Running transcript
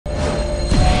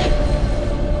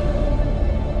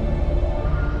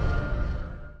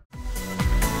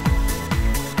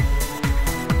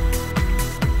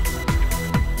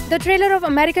The trailer of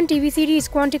American TV series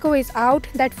Quantico is out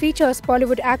that features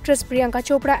Bollywood actress Priyanka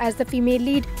Chopra as the female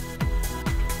lead.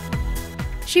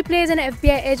 She plays an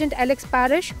FBI agent Alex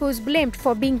Parrish, who is blamed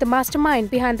for being the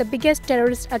mastermind behind the biggest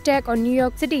terrorist attack on New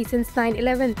York City since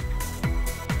 9/11.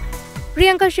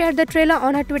 Priyanka shared the trailer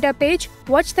on her Twitter page.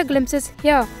 Watch the glimpses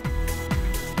here.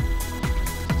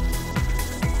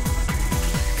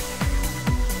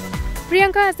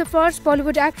 Priyanka is the first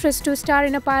Bollywood actress to star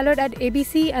in a pilot at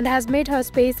ABC and has made her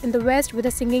space in the West with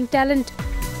a singing talent.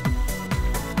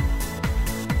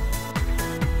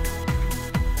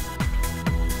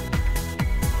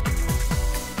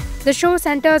 The show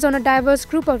centers on a diverse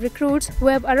group of recruits who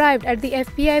have arrived at the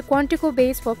FBI Quantico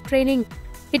base for training.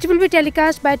 It will be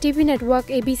telecast by TV network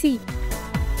ABC.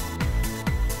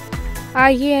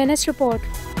 IANS report.